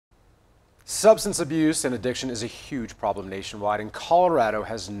Substance abuse and addiction is a huge problem nationwide, and Colorado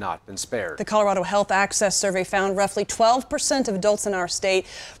has not been spared. The Colorado Health Access Survey found roughly 12% of adults in our state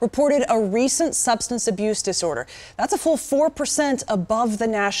reported a recent substance abuse disorder. That's a full 4% above the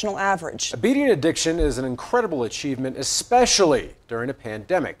national average. Beating addiction is an incredible achievement, especially during a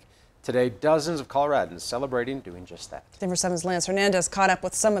pandemic. Today, dozens of Coloradans celebrating doing just that. Denver 7's Lance Hernandez caught up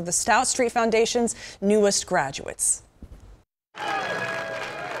with some of the Stout Street Foundation's newest graduates.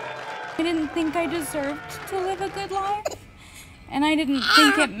 I didn't think I deserved to live a good life, and I didn't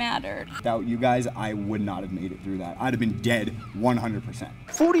think it mattered. Without you guys, I would not have made it through that. I'd have been dead 100%.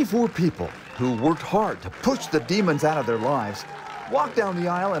 44 people who worked hard to push the demons out of their lives walked down the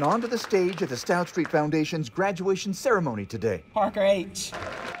aisle and onto the stage at the Stout Street Foundation's graduation ceremony today. Parker H.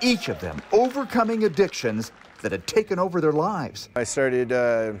 Each of them overcoming addictions that had taken over their lives. I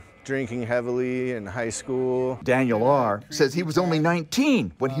started drinking heavily in high school. Daniel R. says he was only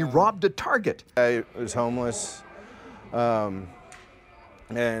 19 when he robbed a Target. I was homeless, and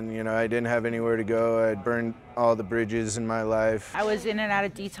I didn't have anywhere to go. I'd burned all the bridges in my life. I was in and out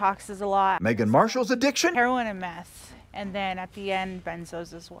of detoxes a lot. Megan Marshall's addiction? Heroin and meth, and then at the end,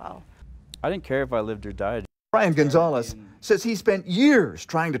 benzos as well. I didn't care if I lived or died. Brian Gonzalez says he spent years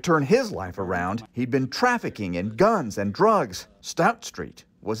trying to turn his life around. He'd been trafficking in guns and drugs. Stout Street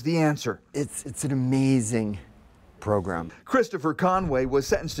was the answer. It's an amazing program. Christopher Conway was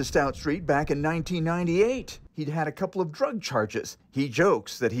sentenced to Stout Street back in 1998. He'd had a couple of drug charges. He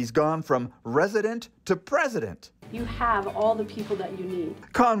jokes that he's gone from resident to president. You have all the people that you need.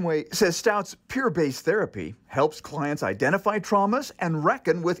 Conway says Stout's peer-based therapy helps clients identify traumas and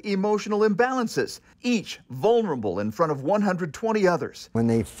reckon with emotional imbalances, each vulnerable in front of 120 others. When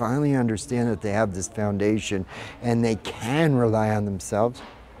they finally understand that they have this foundation and they can rely on themselves,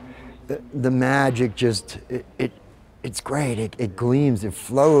 the magic just, it's great. It gleams, it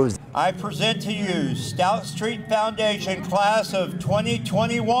flows. I present to you Stout Street Foundation class of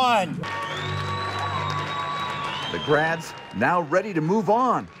 2021. The grads now ready to move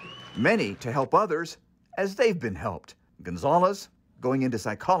on, many to help others as they've been helped. Gonzalez going into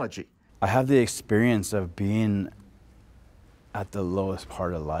psychology. I have the experience of being at the lowest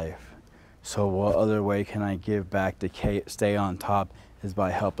part of life. So what other way can I give back to stay on top is by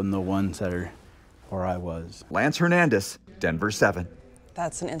helping the ones that are where I was. Lance Hernandez, Denver 7.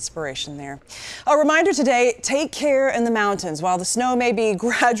 That's an inspiration there. A reminder today, take care in the mountains. While the snow may be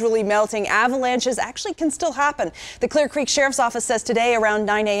gradually melting, avalanches actually can still happen. The Clear Creek Sheriff's Office says today around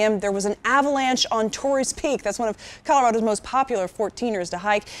 9 a.m. there was an avalanche on Torrey's Peak. That's one of Colorado's most popular 14ers to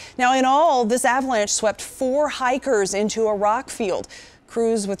hike. Now in all, this avalanche swept 4 hikers into a rock field.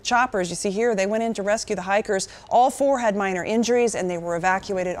 Crews with choppers, you see here, they went in to rescue the hikers. All 4 had minor injuries and they were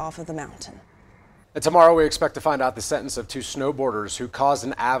evacuated off of the mountain. And tomorrow we expect to find out the sentence of 2 snowboarders who caused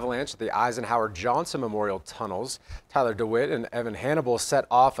an avalanche at the Eisenhower Johnson Memorial Tunnels. Tyler DeWitt and Evan Hannibal set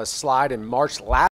off a slide in March last